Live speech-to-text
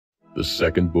The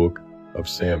second book of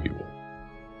Samuel.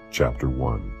 Chapter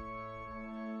 1.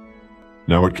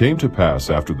 Now it came to pass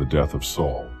after the death of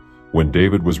Saul, when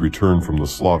David was returned from the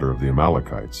slaughter of the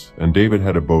Amalekites, and David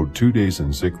had abode 2 days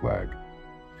in Ziklag.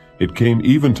 It came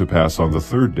even to pass on the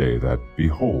third day that,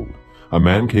 behold, a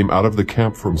man came out of the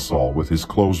camp from Saul with his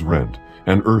clothes rent,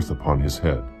 and earth upon his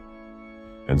head.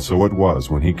 And so it was,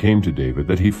 when he came to David,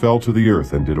 that he fell to the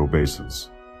earth and did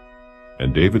obeisance.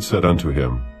 And David said unto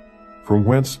him, From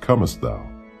whence comest thou?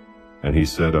 And he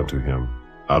said unto him,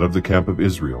 Out of the camp of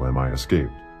Israel am I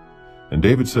escaped. And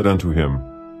David said unto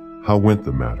him, How went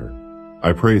the matter?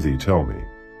 I pray thee, tell me.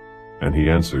 And he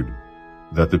answered,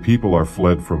 That the people are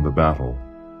fled from the battle,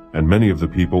 and many of the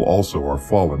people also are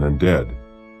fallen and dead,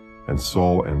 and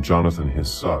Saul and Jonathan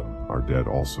his son are dead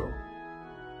also.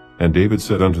 And David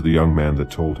said unto the young man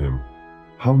that told him,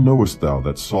 How knowest thou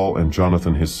that Saul and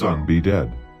Jonathan his son be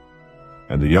dead?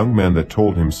 And the young man that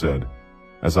told him said,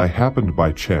 As I happened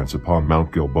by chance upon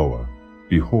Mount Gilboa,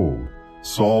 behold,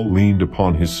 Saul leaned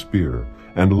upon his spear,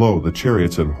 and lo, the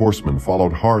chariots and horsemen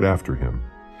followed hard after him.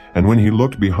 And when he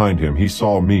looked behind him, he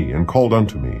saw me, and called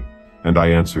unto me. And I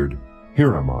answered,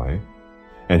 Here am I.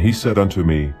 And he said unto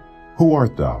me, Who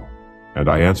art thou? And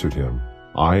I answered him,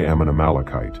 I am an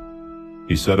Amalekite.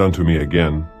 He said unto me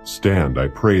again, Stand, I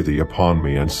pray thee, upon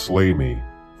me, and slay me,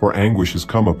 for anguish is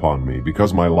come upon me,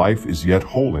 because my life is yet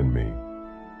whole in me.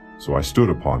 So I stood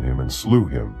upon him and slew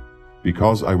him,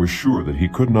 because I was sure that he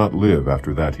could not live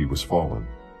after that he was fallen.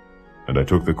 And I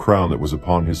took the crown that was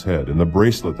upon his head, and the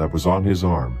bracelet that was on his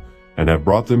arm, and have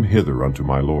brought them hither unto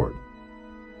my lord.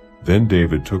 Then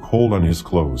David took hold on his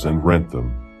clothes, and rent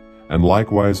them, and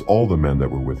likewise all the men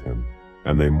that were with him.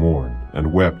 And they mourned,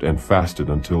 and wept, and fasted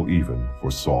until even,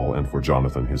 for Saul and for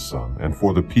Jonathan his son, and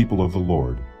for the people of the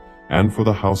Lord, and for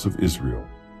the house of Israel,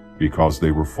 because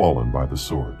they were fallen by the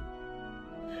sword.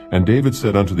 And David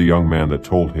said unto the young man that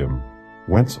told him,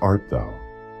 Whence art thou?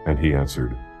 And he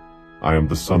answered, I am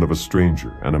the son of a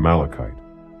stranger, an Amalekite.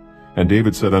 And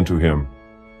David said unto him,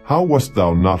 How wast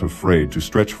thou not afraid to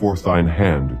stretch forth thine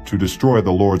hand to destroy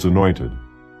the Lord's anointed?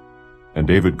 And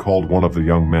David called one of the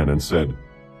young men and said,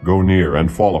 Go near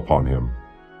and fall upon him.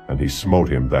 And he smote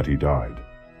him that he died.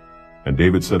 And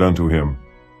David said unto him,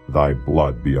 Thy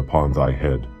blood be upon thy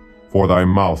head, for thy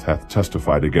mouth hath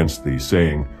testified against thee,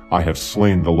 saying, I have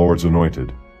slain the Lord's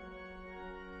anointed.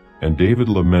 And David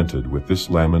lamented with this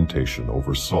lamentation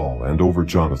over Saul and over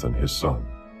Jonathan his son.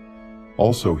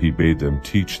 Also he bade them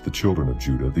teach the children of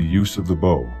Judah the use of the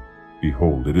bow.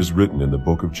 Behold, it is written in the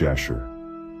book of Jasher,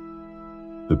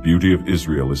 The beauty of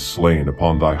Israel is slain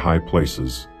upon thy high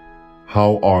places.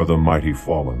 How are the mighty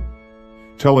fallen?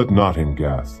 Tell it not in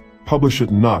Gath, publish it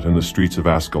not in the streets of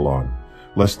Askelon,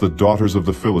 lest the daughters of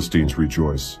the Philistines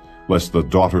rejoice, lest the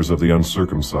daughters of the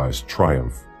uncircumcised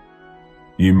triumph.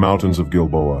 Ye mountains of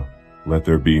Gilboa, let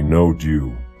there be no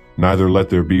dew, neither let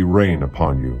there be rain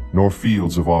upon you, nor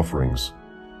fields of offerings.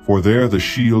 For there the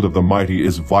shield of the mighty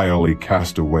is vilely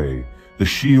cast away, the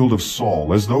shield of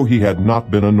Saul, as though he had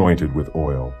not been anointed with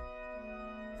oil.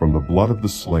 From the blood of the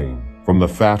slain, from the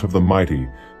fat of the mighty,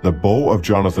 the bow of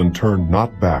Jonathan turned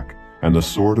not back, and the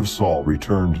sword of Saul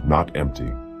returned not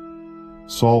empty.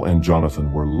 Saul and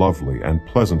Jonathan were lovely and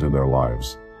pleasant in their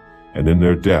lives, and in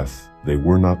their death they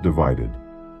were not divided.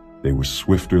 They were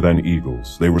swifter than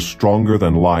eagles, they were stronger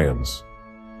than lions.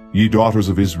 Ye daughters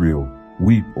of Israel,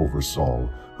 weep over Saul,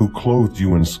 who clothed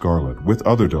you in scarlet, with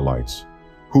other delights,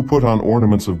 who put on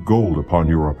ornaments of gold upon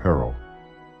your apparel.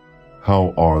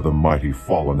 How are the mighty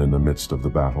fallen in the midst of the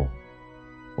battle?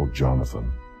 O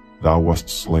Jonathan, thou wast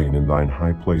slain in thine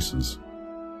high places.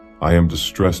 I am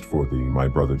distressed for thee, my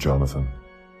brother Jonathan.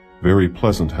 Very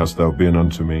pleasant hast thou been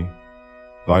unto me.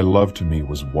 Thy love to me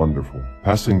was wonderful,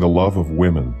 passing the love of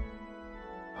women.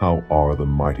 How are the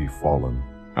mighty fallen,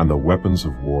 and the weapons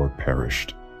of war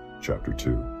perished. Chapter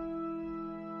 2.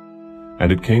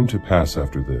 And it came to pass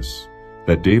after this,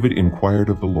 that David inquired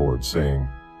of the Lord, saying,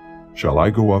 Shall I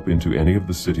go up into any of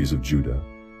the cities of Judah?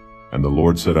 And the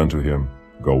Lord said unto him,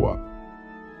 Go up.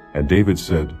 And David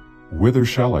said, Whither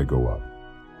shall I go up?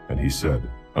 And he said,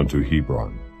 Unto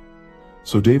Hebron.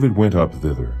 So David went up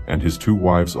thither, and his 2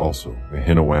 wives also,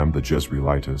 Ahinoam the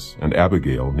Jezreelitess, and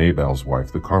Abigail Nabal's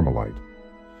wife the Carmelite.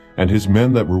 And his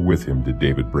men that were with him did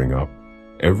David bring up,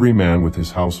 every man with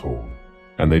his household,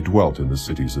 and they dwelt in the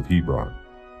cities of Hebron.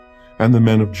 And the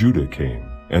men of Judah came,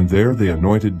 and there they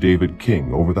anointed David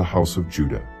king over the house of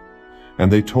Judah.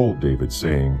 And they told David,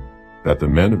 saying, That the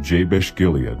men of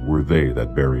Jabesh-Gilead were they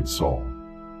that buried Saul.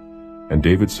 And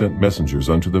David sent messengers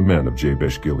unto the men of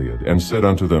Jabesh-Gilead, and said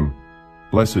unto them,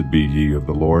 Blessed be ye of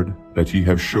the Lord, that ye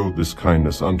have showed this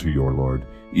kindness unto your Lord,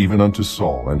 even unto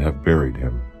Saul, and have buried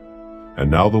him. And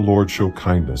now the Lord show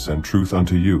kindness and truth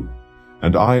unto you,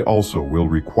 and I also will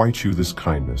requite you this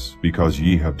kindness, because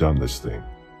ye have done this thing.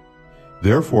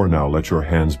 Therefore now let your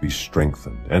hands be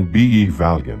strengthened, and be ye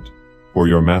valiant, for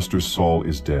your master Saul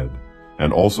is dead,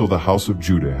 and also the house of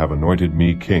Judah have anointed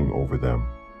me king over them.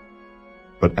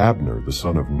 But Abner the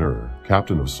son of Ner,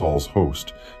 captain of Saul's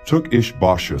host, took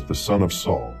Ishbosheth the son of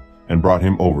Saul, and brought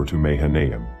him over to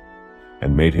Mahanaim,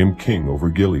 and made him king over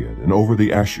Gilead, and over the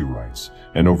Ashurites,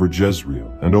 and over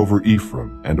Jezreel, and over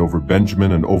Ephraim, and over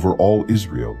Benjamin, and over all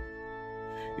Israel.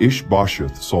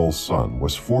 Ishbosheth, Saul's son,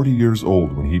 was 40 years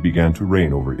old when he began to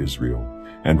reign over Israel,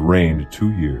 and reigned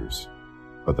 2 years.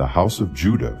 But the house of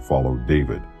Judah followed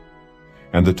David.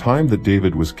 And the time that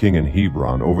David was king in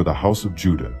Hebron over the house of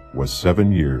Judah was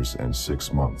 7 years and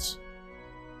 6 months.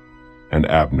 And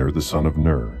Abner the son of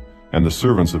Ner, and the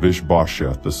servants of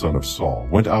Ishbosheth the son of Saul,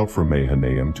 went out from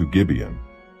Mahanaim to Gibeon.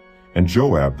 And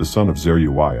Joab the son of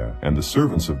Zeruiah and the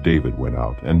servants of David went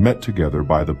out, and met together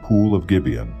by the pool of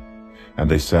Gibeon. And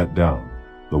they sat down,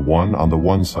 the one on the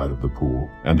one side of the pool,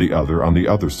 and the other on the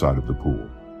other side of the pool.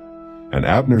 And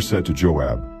Abner said to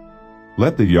Joab,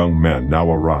 Let the young men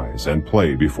now arise, and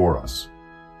play before us.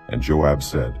 And Joab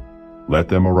said, Let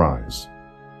them arise.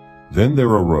 Then there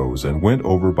arose and went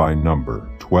over by number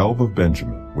 12 of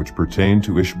Benjamin, which pertained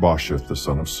to Ishbosheth the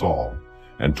son of Saul,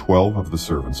 and 12 of the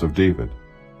servants of David.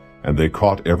 And they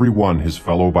caught every one his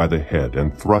fellow by the head,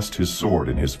 and thrust his sword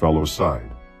in his fellow's side.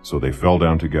 So they fell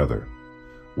down together.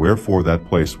 Wherefore that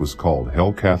place was called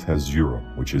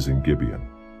Helkath-Hazurim, which is in Gibeon.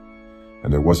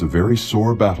 And there was a very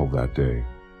sore battle that day.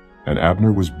 And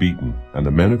Abner was beaten, and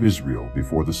the men of Israel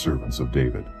before the servants of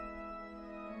David.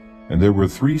 And there were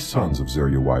 3 sons of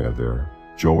Zeruiah there,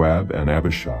 Joab, and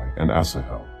Abishai, and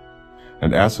Asahel.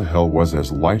 And Asahel was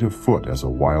as light of foot as a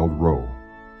wild roe.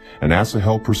 And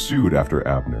Asahel pursued after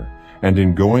Abner, and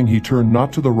in going he turned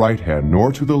not to the right hand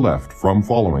nor to the left from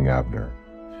following Abner.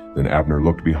 Then Abner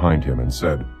looked behind him and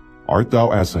said, Art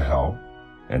thou Asahel?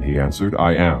 And he answered,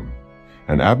 I am.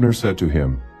 And Abner said to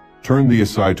him, Turn thee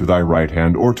aside to thy right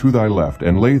hand or to thy left,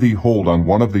 and lay thee hold on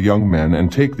one of the young men,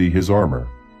 and take thee his armor.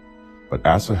 But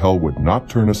Asahel would not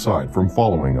turn aside from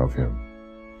following of him.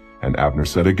 And Abner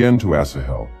said again to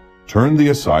Asahel, Turn thee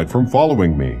aside from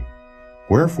following me.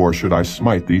 Wherefore should I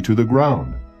smite thee to the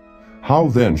ground? How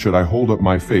then should I hold up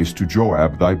my face to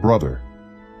Joab thy brother?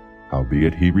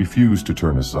 Howbeit he refused to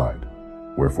turn aside.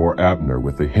 Wherefore Abner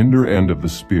with the hinder end of the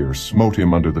spear smote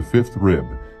him under the 5th rib,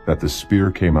 that the spear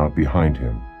came out behind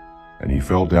him. And he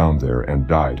fell down there and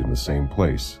died in the same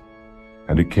place.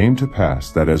 And it came to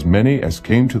pass that as many as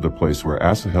came to the place where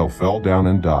Asahel fell down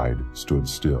and died stood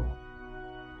still.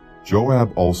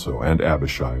 Joab also and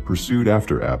Abishai pursued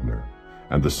after Abner,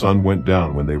 and the sun went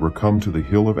down when they were come to the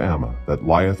hill of Ammah, that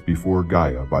lieth before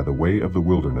Giah by the way of the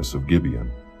wilderness of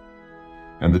Gibeon.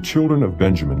 And the children of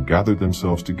Benjamin gathered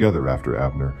themselves together after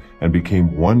Abner, and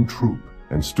became one troop,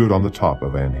 and stood on the top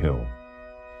of an hill.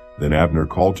 Then Abner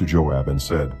called to Joab and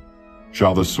said,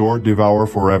 Shall the sword devour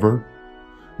forever?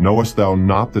 Knowest thou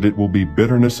not that it will be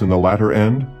bitterness in the latter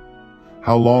end?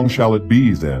 How long shall it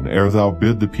be then, ere thou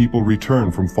bid the people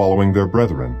return from following their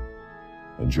brethren?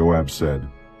 And Joab said,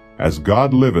 As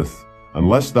God liveth,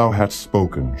 unless thou hadst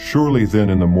spoken, surely then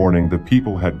in the morning the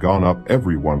people had gone up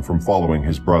every one from following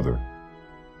his brother.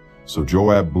 So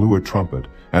Joab blew a trumpet,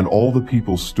 and all the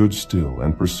people stood still,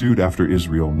 and pursued after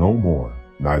Israel no more,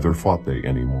 neither fought they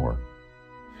any more.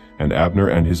 And Abner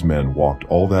and his men walked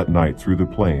all that night through the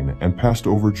plain, and passed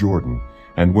over Jordan,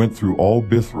 and went through all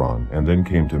Bithron, and then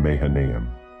came to Mahanaim.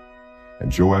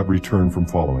 And Joab returned from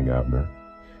following Abner.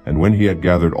 And when he had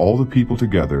gathered all the people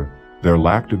together, there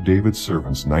lacked of David's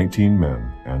servants 19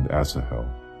 men, and Asahel.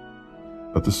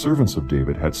 But the servants of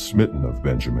David had smitten of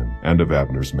Benjamin and of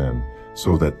Abner's men,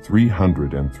 so that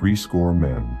 360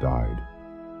 men died.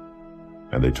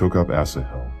 And they took up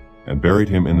Asahel, and buried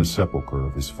him in the sepulchre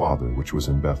of his father, which was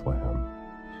in Bethlehem.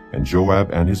 And Joab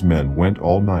and his men went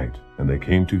all night, and they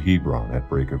came to Hebron at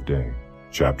break of day.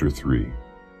 Chapter 3.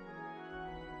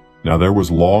 Now there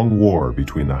was long war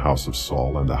between the house of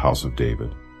Saul and the house of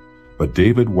David. But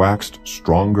David waxed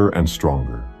stronger and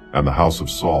stronger, and the house of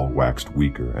Saul waxed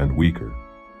weaker and weaker.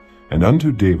 And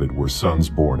unto David were sons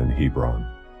born in Hebron.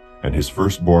 And his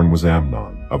firstborn was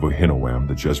Amnon, of Ahinoam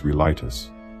the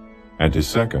Jezreelitess. And his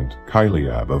second,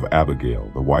 Chileab of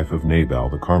Abigail, the wife of Nabal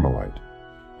the Carmelite.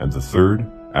 And the third,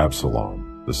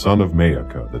 Absalom, the son of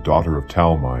Maacah, the daughter of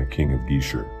Talmai, king of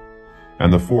Geshur.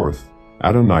 And the fourth,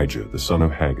 Adonijah, the son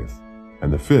of Haggith.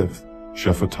 And the fifth,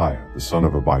 Shephatiah, the son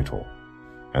of Abital.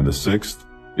 And the sixth,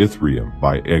 Ithream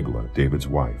by Eglah, David's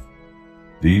wife.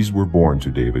 These were born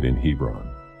to David in Hebron.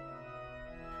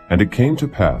 And it came to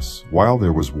pass, while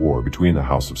there was war between the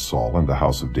house of Saul and the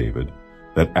house of David,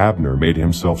 that Abner made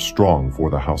himself strong for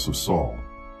the house of Saul.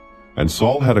 And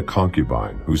Saul had a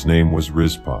concubine, whose name was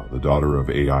Rizpah, the daughter of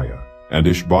Aiah. And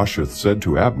Ishbosheth said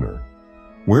to Abner,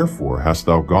 Wherefore hast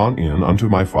thou gone in unto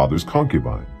my father's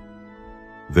concubine?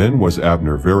 Then was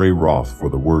Abner very wroth for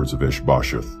the words of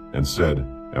Ishbosheth, and said,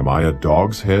 Am I a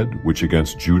dog's head, which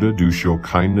against Judah do show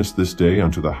kindness this day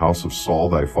unto the house of Saul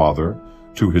thy father,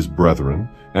 to his brethren,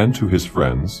 and to his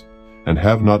friends, and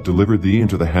have not delivered thee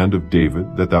into the hand of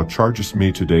David, that thou chargest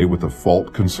me today with a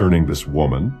fault concerning this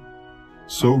woman?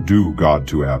 So do God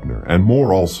to Abner, and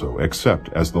more also, except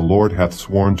as the Lord hath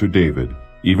sworn to David,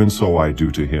 even so I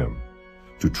do to him,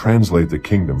 to translate the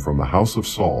kingdom from the house of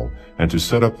Saul, and to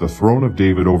set up the throne of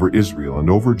David over Israel and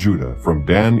over Judah, from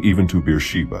Dan even to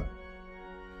Beersheba.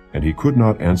 And he could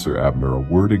not answer Abner a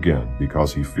word again,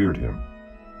 because he feared him.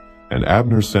 And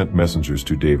Abner sent messengers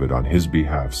to David on his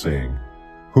behalf, saying,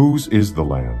 Whose is the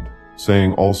land?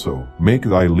 Saying also, Make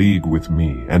thy league with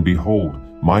me, and behold,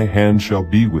 my hand shall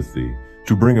be with thee,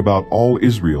 to bring about all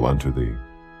Israel unto thee.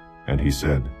 And he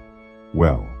said,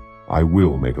 Well, I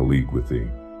will make a league with thee.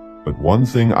 But one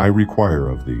thing I require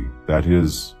of thee, that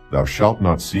is, thou shalt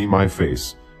not see my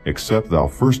face, except thou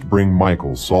first bring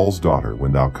Michal, Saul's daughter,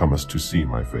 when thou comest to see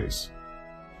my face.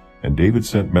 And David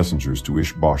sent messengers to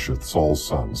Ishbosheth, Saul's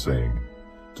son, saying,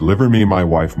 Deliver me my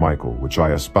wife Michal, which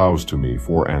I espoused to me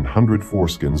for 100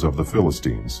 foreskins of the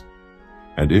Philistines.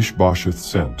 And Ishbosheth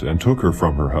sent, and took her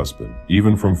from her husband,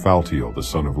 even from Phaltiel the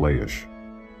son of Laish.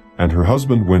 And her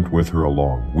husband went with her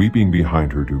along, weeping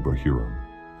behind her to Bahurim.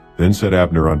 Then said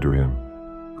Abner unto him,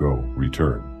 Go,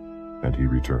 return. And he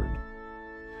returned.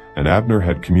 And Abner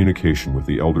had communication with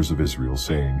the elders of Israel,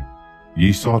 saying,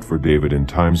 Ye sought for David in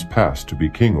times past to be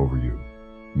king over you.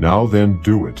 Now then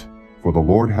do it, for the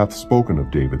Lord hath spoken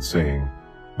of David, saying,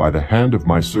 By the hand of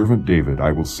my servant David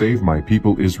I will save my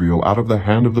people Israel out of the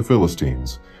hand of the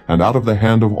Philistines, and out of the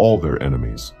hand of all their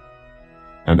enemies.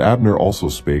 And Abner also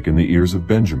spake in the ears of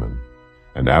Benjamin.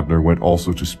 And Abner went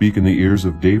also to speak in the ears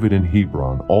of David in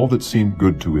Hebron all that seemed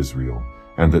good to Israel,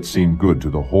 and that seemed good to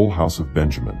the whole house of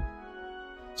Benjamin.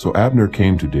 So Abner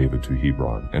came to David to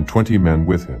Hebron, and 20 men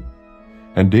with him.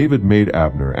 And David made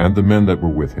Abner and the men that were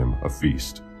with him a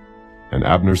feast. And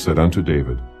Abner said unto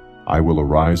David, I will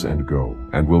arise and go,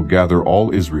 and will gather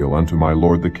all Israel unto my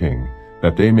lord the king,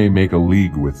 that they may make a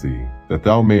league with thee, that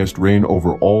thou mayest reign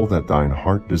over all that thine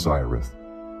heart desireth.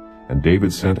 And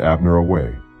David sent Abner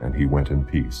away, and he went in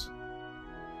peace.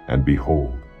 And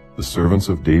behold, the servants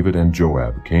of David and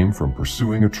Joab came from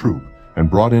pursuing a troop, and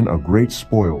brought in a great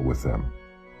spoil with them.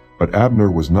 But Abner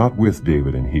was not with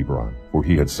David in Hebron, for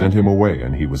he had sent him away,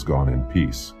 and he was gone in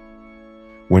peace.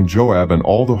 When Joab and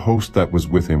all the host that was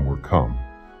with him were come,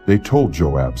 they told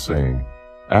Joab, saying,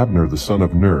 Abner the son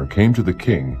of Ner came to the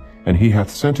king, and he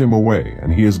hath sent him away,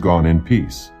 and he is gone in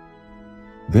peace.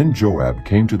 Then Joab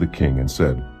came to the king and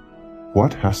said,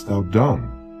 What hast thou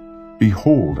done?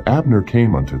 Behold, Abner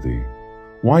came unto thee.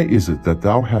 Why is it that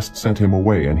thou hast sent him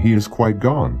away, and he is quite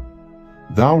gone?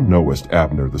 Thou knowest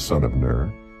Abner the son of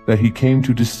Ner, that he came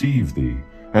to deceive thee,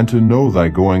 and to know thy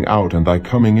going out and thy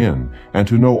coming in, and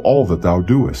to know all that thou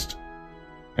doest.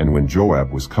 And when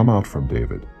Joab was come out from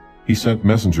David, he sent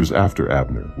messengers after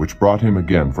Abner, which brought him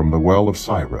again from the well of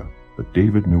Sirah, but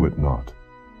David knew it not.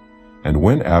 And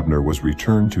when Abner was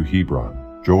returned to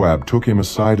Hebron, Joab took him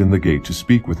aside in the gate to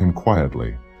speak with him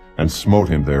quietly, and smote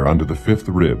him there under the 5th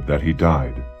rib, that he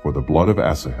died, for the blood of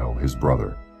Asahel his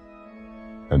brother.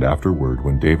 And afterward,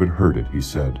 when David heard it, he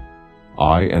said,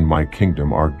 I and my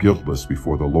kingdom are guiltless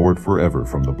before the Lord forever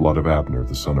from the blood of Abner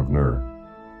the son of Ner.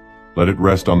 Let it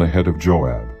rest on the head of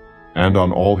Joab, and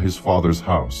on all his father's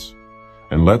house.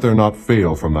 And let there not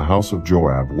fail from the house of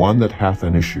Joab one that hath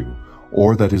an issue,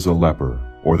 or that is a leper,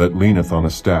 or that leaneth on a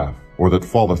staff, or that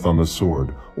falleth on the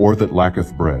sword, or that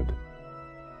lacketh bread.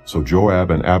 So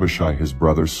Joab and Abishai his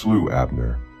brother slew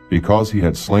Abner, because he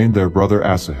had slain their brother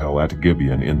Asahel at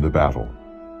Gibeon in the battle.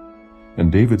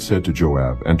 And David said to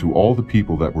Joab and to all the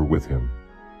people that were with him,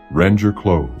 Rend your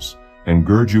clothes, and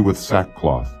gird you with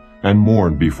sackcloth, and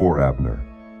mourn before Abner.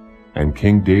 And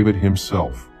King David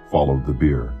himself followed the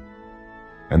bier.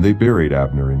 And they buried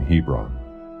Abner in Hebron.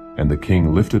 And the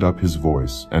king lifted up his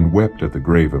voice, and wept at the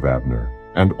grave of Abner,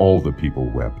 and all the people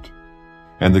wept.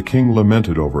 And the king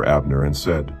lamented over Abner, and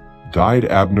said, Died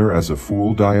Abner as a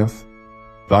fool dieth?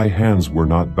 Thy hands were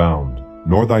not bound,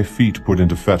 nor thy feet put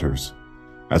into fetters.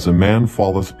 As a man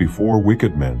falleth before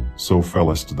wicked men, so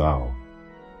fellest thou.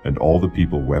 And all the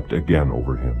people wept again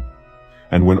over him.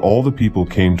 And when all the people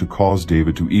came to cause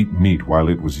David to eat meat while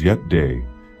it was yet day,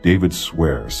 David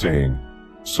sware, saying,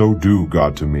 So do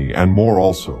God to me, and more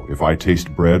also, if I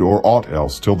taste bread or aught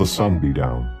else till the sun be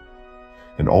down.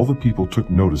 And all the people took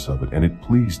notice of it, and it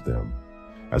pleased them,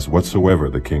 as whatsoever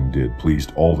the king did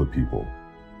pleased all the people.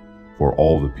 For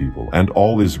all the people and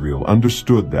all Israel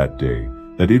understood that day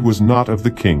that it was not of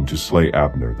the king to slay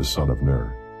Abner the son of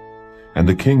Ner. And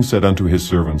the king said unto his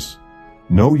servants,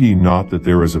 Know ye not that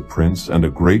there is a prince and a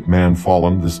great man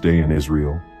fallen this day in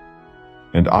Israel?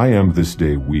 And I am this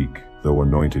day weak, though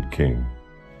anointed king.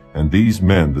 And these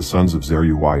men, the sons of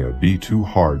Zeruiah, be too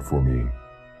hard for me.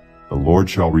 The Lord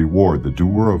shall reward the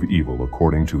doer of evil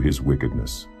according to his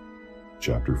wickedness.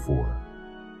 Chapter 4.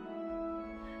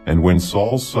 And when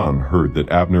Saul's son heard that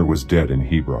Abner was dead in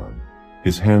Hebron,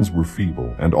 his hands were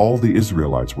feeble, and all the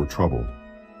Israelites were troubled.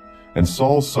 And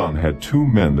Saul's son had 2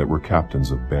 men that were captains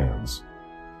of bands.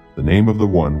 The name of the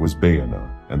one was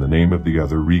Baanah, and the name of the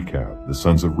other Rechab, the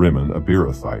sons of Rimmon, a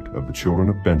Beerothite, of the children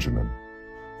of Benjamin.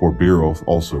 For Beeroth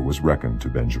also was reckoned to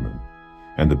Benjamin.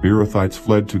 And the Beerothites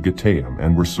fled to Gittaim,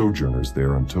 and were sojourners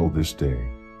there until this day.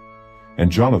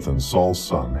 And Jonathan, Saul's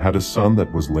son, had a son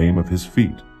that was lame of his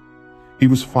feet. He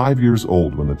was 5 years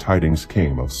old when the tidings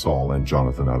came of Saul and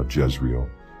Jonathan out of Jezreel,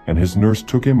 and his nurse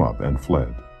took him up and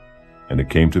fled. And it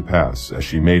came to pass, as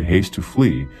she made haste to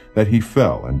flee, that he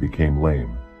fell and became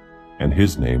lame. And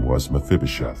his name was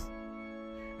Mephibosheth.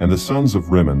 And the sons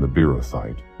of Rimmon the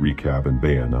Beerothite, Rechab and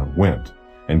Baanah, went,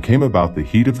 and came about the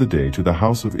heat of the day to the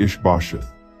house of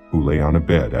Ishbosheth, who lay on a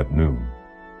bed at noon.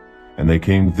 And they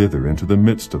came thither into the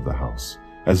midst of the house,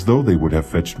 as though they would have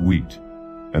fetched wheat.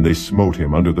 And they smote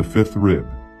him under the 5th rib,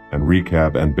 and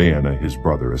Rechab and Baanah his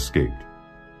brother escaped.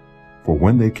 For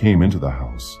when they came into the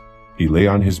house, he lay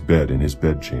on his bed in his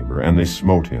bedchamber, and they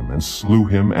smote him, and slew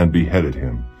him, and beheaded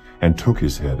him, and took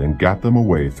his head, and gat them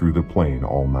away through the plain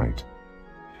all night.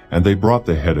 And they brought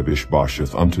the head of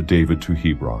Ishbosheth unto David to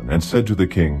Hebron, and said to the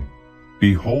king,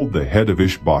 Behold the head of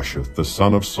Ishbosheth, the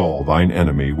son of Saul, thine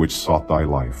enemy, which sought thy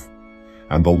life.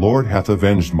 And the Lord hath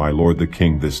avenged my lord the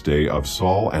king this day of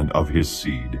Saul and of his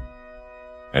seed.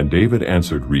 And David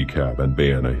answered Rechab and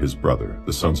Baanah his brother,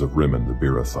 the sons of Rimmon the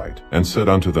Beerothite, and said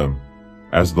unto them,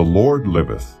 As the Lord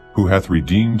liveth, who hath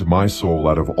redeemed my soul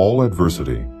out of all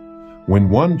adversity, when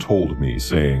one told me,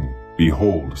 saying,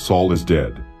 Behold, Saul is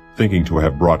dead, thinking to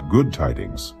have brought good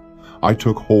tidings, I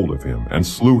took hold of him, and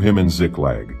slew him in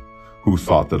Ziklag, who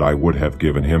thought that I would have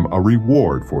given him a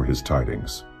reward for his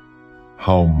tidings.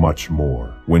 How much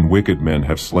more, when wicked men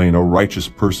have slain a righteous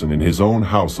person in his own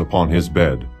house upon his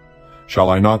bed? Shall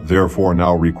I not therefore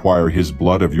now require his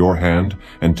blood of your hand,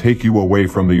 and take you away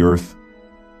from the earth?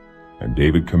 And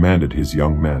David commanded his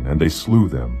young men, and they slew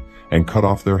them, and cut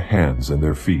off their hands and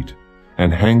their feet,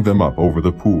 and hanged them up over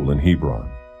the pool in Hebron.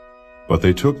 But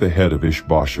they took the head of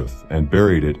Ishbosheth, and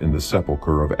buried it in the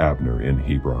sepulchre of Abner in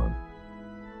Hebron.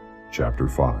 Chapter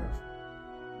 5.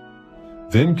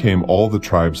 Then came all the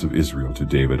tribes of Israel to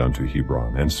David unto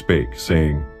Hebron, and spake,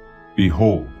 saying,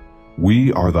 Behold,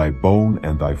 we are thy bone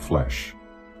and thy flesh.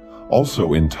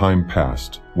 Also in time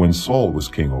past, when Saul was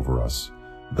king over us,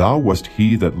 thou wast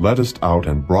he that leddest out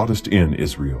and broughtest in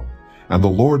Israel. And the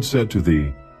Lord said to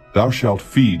thee, Thou shalt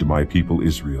feed my people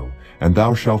Israel, and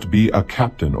thou shalt be a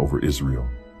captain over Israel.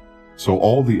 So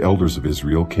all the elders of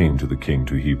Israel came to the king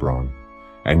to Hebron,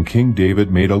 and King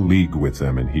David made a league with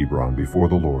them in Hebron before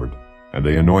the Lord, and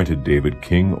they anointed David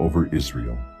king over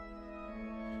Israel.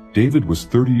 David was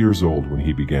 30 years old when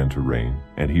he began to reign,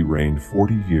 and he reigned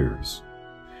 40 years.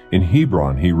 In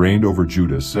Hebron he reigned over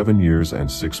Judah 7 years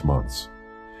and 6 months.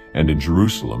 And in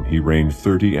Jerusalem he reigned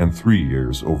 33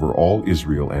 years over all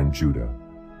Israel and Judah.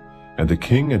 And the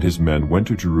king and his men went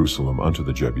to Jerusalem unto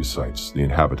the Jebusites, the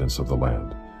inhabitants of the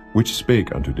land, which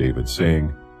spake unto David,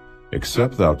 saying,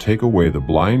 Except thou take away the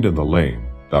blind and the lame,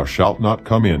 thou shalt not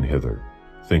come in hither,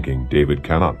 thinking, David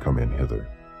cannot come in hither.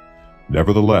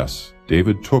 Nevertheless,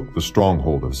 David took the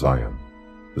stronghold of Zion.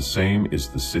 The same is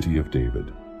the city of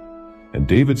David. And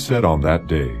David said on that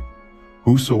day,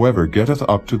 Whosoever getteth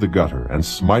up to the gutter, and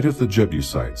smiteth the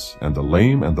Jebusites, and the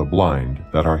lame and the blind,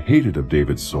 that are hated of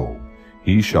David's soul,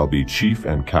 he shall be chief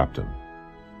and captain.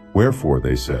 Wherefore,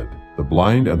 they said, The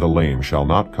blind and the lame shall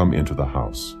not come into the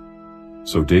house.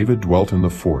 So David dwelt in the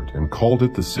fort, and called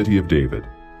it the city of David.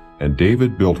 And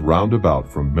David built round about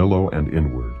from Millo and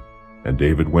inward. And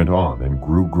David went on, and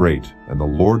grew great, and the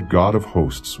Lord God of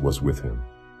hosts was with him.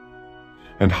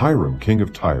 And Hiram king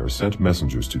of Tyre sent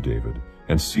messengers to David,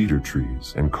 and cedar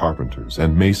trees, and carpenters,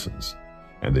 and masons,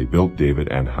 and they built David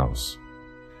an house.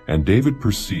 And David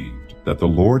perceived that the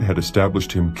Lord had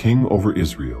established him king over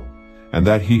Israel, and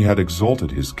that he had exalted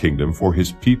his kingdom for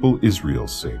his people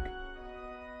Israel's sake.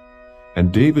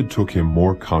 And David took him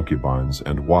more concubines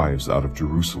and wives out of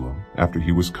Jerusalem after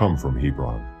he was come from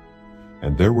Hebron.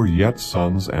 And there were yet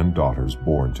sons and daughters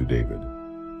born to David.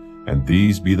 And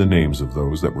these be the names of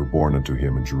those that were born unto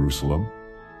him in Jerusalem: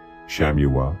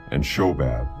 Shammua, and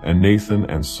Shobab, and Nathan,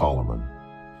 and Solomon,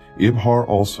 Ibhar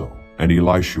also, and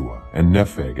Elishua, and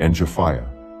Nepheg, and Japhiah,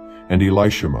 and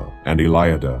Elishama, and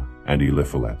Eliada, and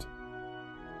Eliphalet.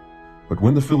 But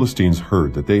when the Philistines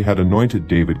heard that they had anointed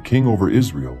David king over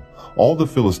Israel, all the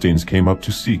Philistines came up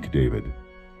to seek David.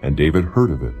 And David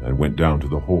heard of it, and went down to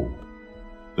the hold.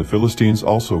 The Philistines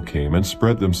also came and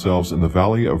spread themselves in the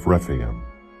valley of Rephaim.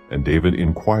 And David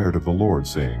inquired of the Lord,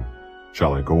 saying,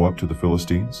 Shall I go up to the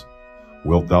Philistines?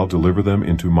 Wilt thou deliver them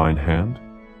into mine hand?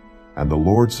 And the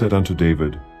Lord said unto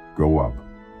David, Go up,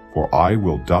 for I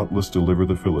will doubtless deliver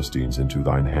the Philistines into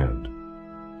thine hand.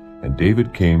 And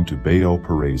David came to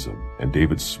Baal-perazim, and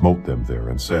David smote them there,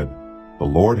 and said, The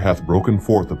Lord hath broken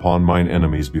forth upon mine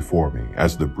enemies before me,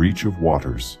 as the breach of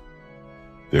waters.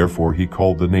 Therefore he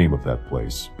called the name of that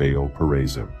place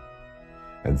Baal-perazim.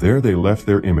 And there they left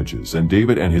their images, and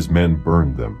David and his men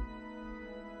burned them.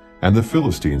 And the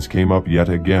Philistines came up yet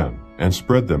again, and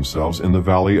spread themselves in the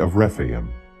valley of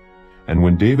Rephaim. And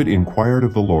when David inquired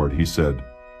of the Lord, he said,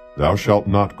 Thou shalt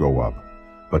not go up,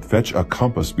 but fetch a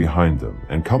compass behind them,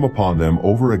 and come upon them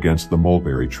over against the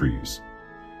mulberry trees.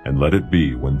 And let it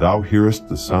be, when thou hearest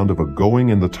the sound of a going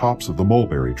in the tops of the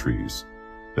mulberry trees,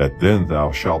 that then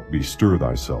thou shalt bestir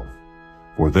thyself.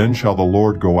 For then shall the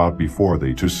Lord go out before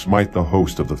thee to smite the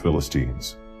host of the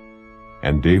Philistines.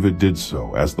 And David did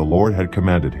so, as the Lord had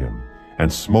commanded him,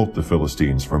 and smote the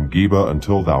Philistines from Geba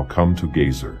until thou come to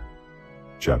Gazer.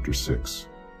 Chapter 6.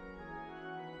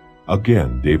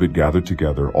 Again David gathered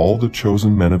together all the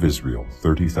chosen men of Israel,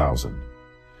 30,000.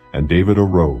 And David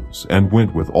arose, and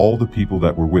went with all the people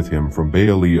that were with him from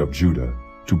Baale of Judah,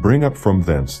 to bring up from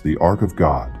thence the ark of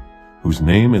God, whose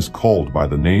name is called by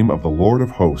the name of the Lord of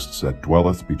hosts that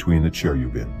dwelleth between the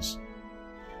cherubims.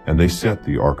 And they set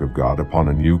the ark of God upon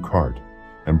a new cart,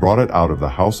 and brought it out of the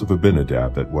house of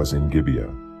Abinadab that was in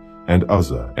Gibeah. And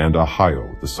Uzzah and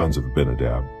Ahio, the sons of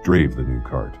Abinadab, drave the new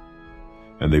cart.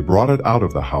 And they brought it out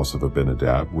of the house of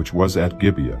Abinadab, which was at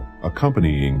Gibeah,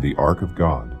 accompanying the ark of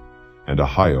God. And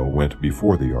Ahio went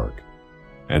before the ark.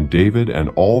 And David and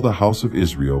all the house of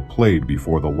Israel played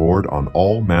before the Lord on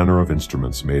all manner of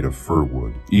instruments made of fir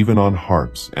wood, even on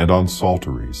harps, and on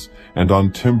psalteries, and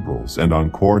on timbrels, and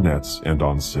on cornets, and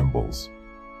on cymbals.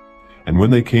 And when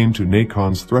they came to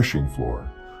Nachon's threshing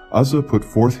floor, Uzzah put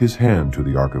forth his hand to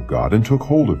the ark of God, and took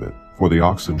hold of it, for the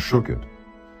oxen shook it.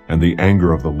 And the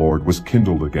anger of the Lord was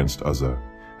kindled against Uzzah,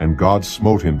 and God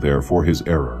smote him there for his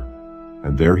error.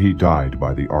 And there he died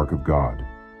by the ark of God.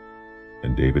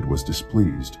 And David was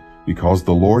displeased, because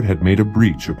the Lord had made a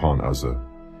breach upon Uzzah,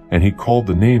 and he called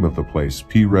the name of the place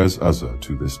Perez Uzzah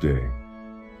to this day.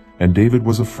 And David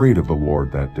was afraid of the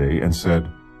Lord that day, and said,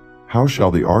 How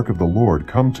shall the ark of the Lord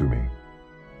come to me?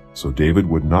 So David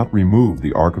would not remove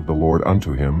the ark of the Lord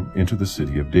unto him into the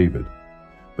city of David.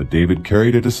 But David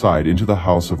carried it aside into the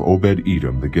house of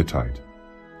Obed-Edom the Gittite.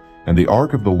 And the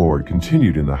ark of the Lord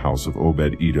continued in the house of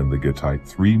Obed-Edom the Gittite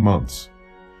 3 months.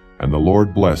 And the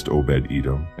Lord blessed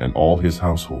Obed-Edom and all his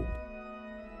household.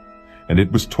 And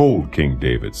it was told King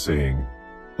David, saying,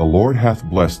 The Lord hath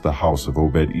blessed the house of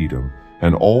Obed-Edom,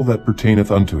 and all that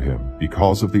pertaineth unto him,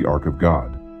 because of the ark of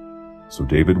God. So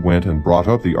David went and brought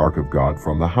up the ark of God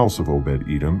from the house of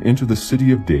Obed-Edom into the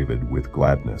city of David with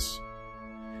gladness.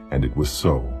 And it was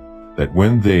so, that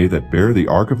when they that bare the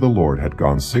ark of the Lord had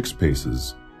gone 6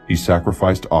 paces, he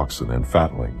sacrificed oxen and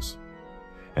fatlings.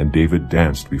 And David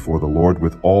danced before the Lord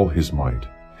with all his might,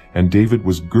 and David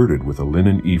was girded with a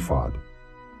linen ephod.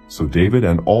 So David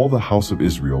and all the house of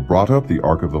Israel brought up the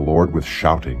ark of the Lord with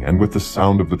shouting and with the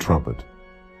sound of the trumpet.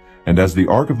 And as the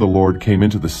ark of the Lord came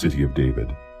into the city of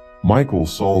David, Michal,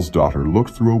 Saul's daughter,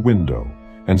 looked through a window,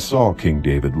 and saw King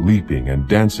David leaping and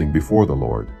dancing before the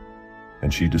Lord.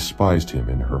 And she despised him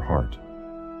in her heart.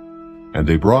 And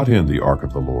they brought in the ark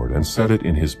of the Lord, and set it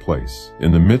in his place,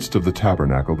 in the midst of the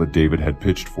tabernacle that David had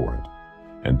pitched for it.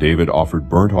 And David offered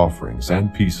burnt offerings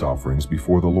and peace offerings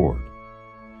before the Lord.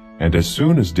 And as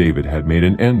soon as David had made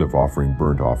an end of offering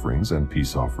burnt offerings and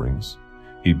peace offerings,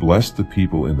 he blessed the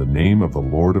people in the name of the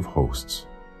Lord of hosts.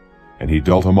 And he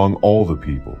dealt among all the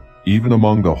people, even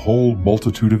among the whole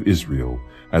multitude of Israel,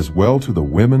 as well to the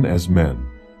women as men,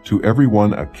 to every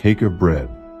one a cake of bread,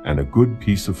 and a good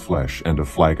piece of flesh, and a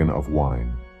flagon of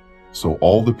wine. So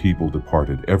all the people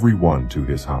departed every one to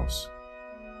his house.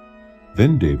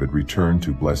 Then David returned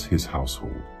to bless his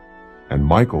household. And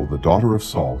Michal, the daughter of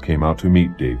Saul, came out to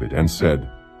meet David, and said,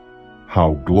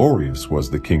 How glorious was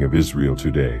the King of Israel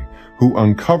today, who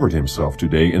uncovered himself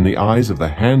today in the eyes of the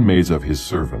handmaids of his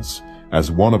servants,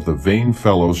 as one of the vain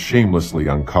fellows shamelessly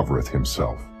uncovereth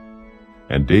himself.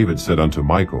 And David said unto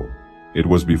Michal, It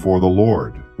was before the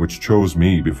Lord, which chose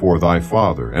me before thy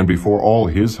father, and before all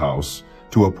his house,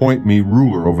 to appoint me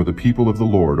ruler over the people of the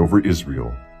Lord, over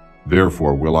Israel.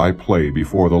 Therefore will I play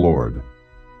before the Lord.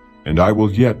 And I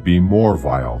will yet be more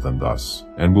vile than thus,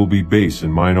 and will be base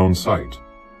in mine own sight.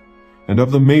 And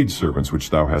of the maidservants which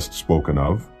thou hast spoken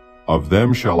of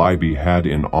them shall I be had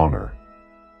in honor.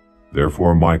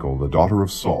 Therefore Michal, the daughter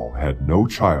of Saul, had no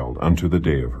child unto the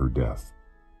day of her death.